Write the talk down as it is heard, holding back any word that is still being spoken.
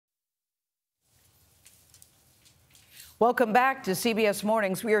Welcome back to CBS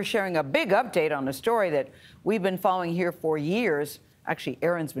Mornings. We are sharing a big update on a story that we've been following here for years. Actually,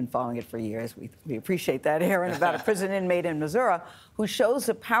 Aaron's been following it for years. We appreciate that, Aaron, about a prison inmate in Missouri who shows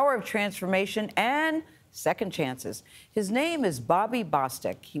the power of transformation and second chances. His name is Bobby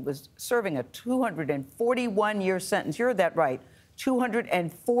Bostic. He was serving a 241-year sentence. You heard that right,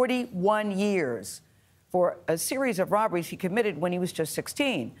 241 years for a series of robberies he committed when he was just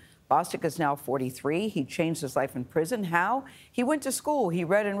 16. Bostic is now 43. He changed his life in prison. How? He went to school. He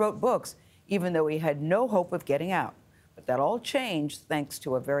read and wrote books, even though he had no hope of getting out. But that all changed thanks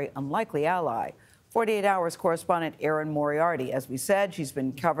to a very unlikely ally. 48 Hours correspondent Erin Moriarty. As we said, she's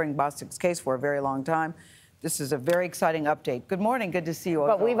been covering Bostic's case for a very long time. This is a very exciting update. Good morning. Good to see you all.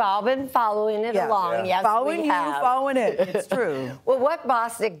 But we've all been following it along. Yes, following we have. Following it. It's true. Well, what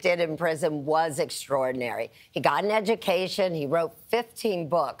Bostic did in prison was extraordinary. He got an education. He wrote 15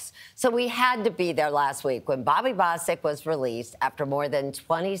 books. So we had to be there last week when Bobby Bostic was released after more than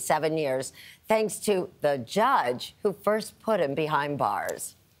 27 years, thanks to the judge who first put him behind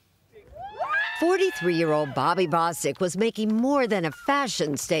bars. 43-year-old Bobby Bostic was making more than a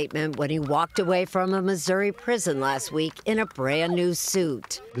fashion statement when he walked away from a Missouri prison last week in a brand new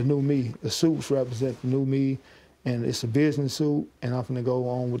suit. The new me, the suits represent the new me, and it's a business suit, and I'm gonna go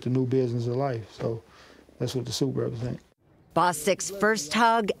on with the new business of life. So that's what the suit represents. Bostic's first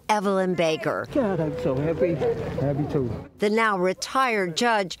hug, Evelyn Baker. God, I'm so happy. Happy too. The now retired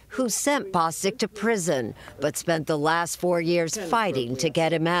judge who sent Bostic to prison, but spent the last 4 years fighting to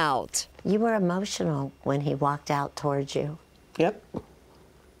get him out. You were emotional when he walked out towards you. Yep.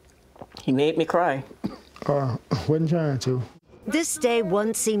 He made me cry. Wasn't trying to. This day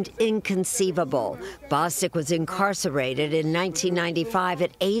once seemed inconceivable. Bostic was incarcerated in 1995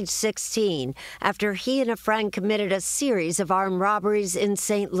 at age 16 after he and a friend committed a series of armed robberies in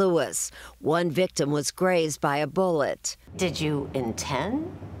St. Louis. One victim was grazed by a bullet. Did you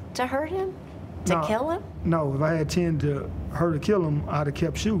intend to hurt him? To kill him? No, if I had intended to hurt or kill him, I'd have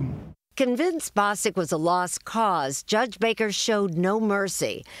kept shooting. Convinced Bostic was a lost cause, Judge Baker showed no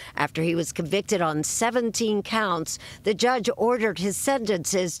mercy. After he was convicted on 17 counts, the judge ordered his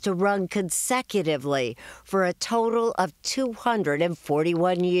sentences to run consecutively for a total of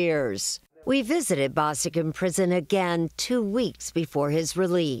 241 years. We visited Bostic in prison again 2 weeks before his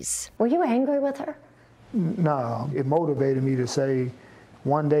release. Were you angry with her? No, it motivated me to say,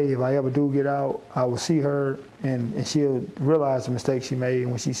 one day, if I ever do get out, I will see her, and she'll realize the mistake she made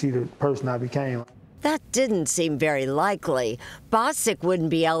when she see the person I became. That didn't seem very likely. Bostic wouldn't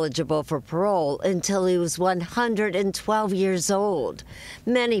be eligible for parole until he was 112 years old.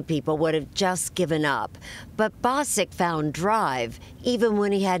 Many people would have just given up. But Bostic found drive, even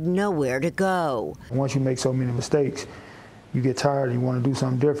when he had nowhere to go. Once you make so many mistakes, you get tired and you want to do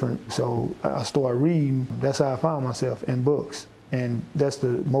something different. So I started reading. That's how I found myself, in books. And that's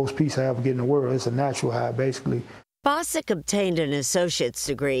the most peace I ever get in the world. It's a natural high, basically. Bostic obtained an associate's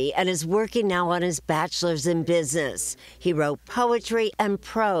degree and is working now on his bachelor's in business. He wrote poetry and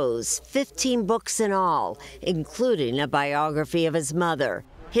prose, 15 books in all, including a biography of his mother.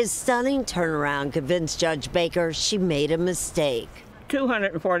 His stunning turnaround convinced Judge Baker she made a mistake.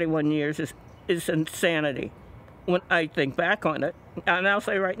 241 years is insanity. When I think back on it, and I'll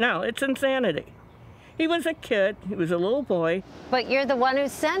say right now, it's insanity. He was a kid. He was a little boy. But you're the one who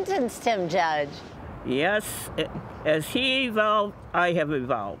sentenced him, Judge. Yes. As he evolved, I have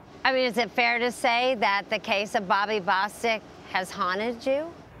evolved. I mean, is it fair to say that the case of Bobby Bostic has haunted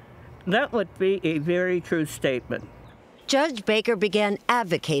you? That would be a very true statement. Judge Baker began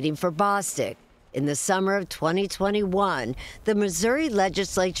advocating for Bostic. In the summer of 2021, the Missouri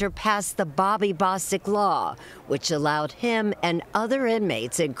legislature passed the Bobby Bostic law, which allowed him and other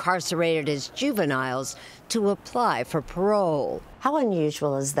inmates incarcerated as juveniles to apply for parole. How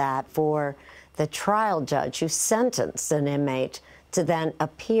unusual is that for the trial judge who sentenced an inmate to then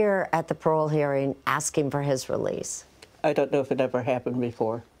appear at the parole hearing asking for his release? I don't know if it ever happened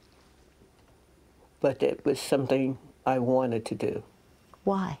before, but it was something I wanted to do.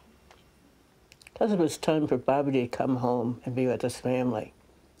 Why? Because it was time for Bobby to come home and be with his family.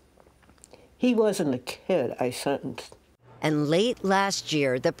 He wasn't a kid I sentenced. And late last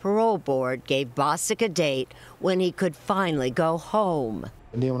year, the parole board gave Bostic a date when he could finally go home.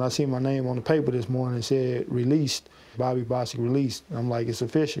 And then when I see my name on the paper this morning, it said released, Bobby Bostic released. I'm like, it's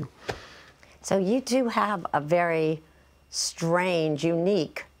official. So you do have a very strange,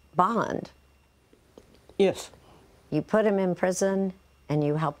 unique bond. Yes. You put him in prison and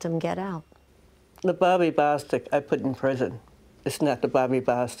you helped him get out. The Bobby Bostic I put in prison. It's not the Bobby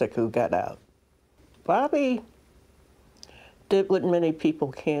Bostic who got out. Bobby did what many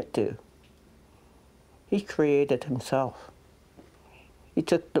people can't do. He created himself. He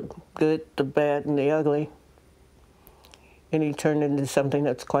took the good, the bad, and the ugly, and he turned it into something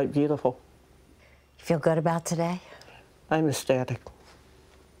that's quite beautiful. You feel good about today? I'm ecstatic.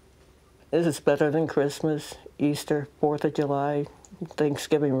 This is better than Christmas, Easter, 4th of July,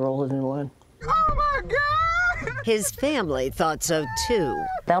 Thanksgiving rolled in one. Oh my God! His family thought so too.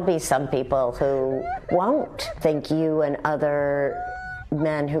 There'll be some people who won't think you and other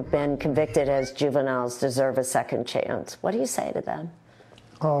men who've been convicted as juveniles deserve a second chance. What do you say to them?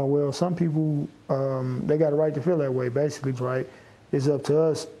 Well, some people, they got a right to feel that way, basically, right? It's up to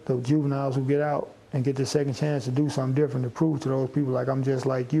us, the juveniles who get out and get the second chance to do something different, to prove to those people, like, I'm just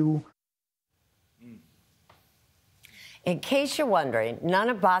like you. In case you're wondering, none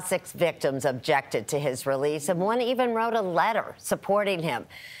of Bostic's victims objected to his release, and one even wrote a letter supporting him.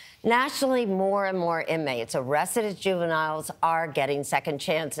 Nationally, more and more inmates arrested as juveniles are getting second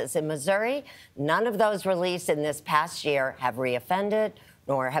chances. In Missouri, none of those released in this past year have reoffended,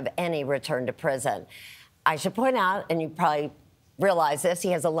 nor have any returned to prison. I should point out, and you probably realize this,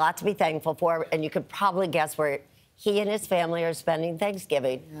 he has a lot to be thankful for, and you could probably guess where he and his family are spending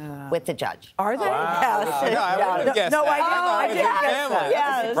Thanksgiving with the judge. Are they? Wow. Yes. Yeah, I wouldn't have guessed No, that. I didn't guess that.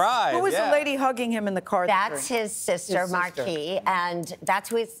 That's a surprise. Who was the lady hugging him in the car? That's his sister, Marquis, and that's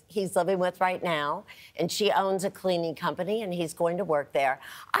who he's living with right now. And she owns a cleaning company, and he's going to work there.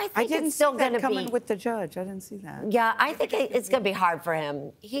 I think it's still going to be coming with the judge. I didn't see that. Yeah, I think it's going to be hard for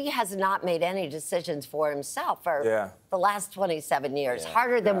him. He has not made any decisions for himself for the last 27 years.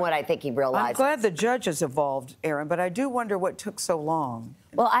 Harder than what I think he realizes. I'm glad the judge has evolved, Aaron, but I do wonder what took so long.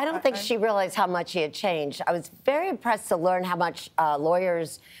 Well, I don't think she realized how much he had changed. I was very impressed to learn how much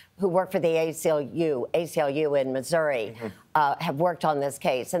lawyers who work for the ACLU in Missouri have worked on this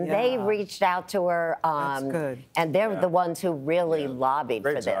case. And they reached out to her. That's good. And they're the ones who really lobbied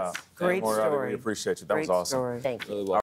for this. Great story. We appreciate you. That was awesome. Thank you.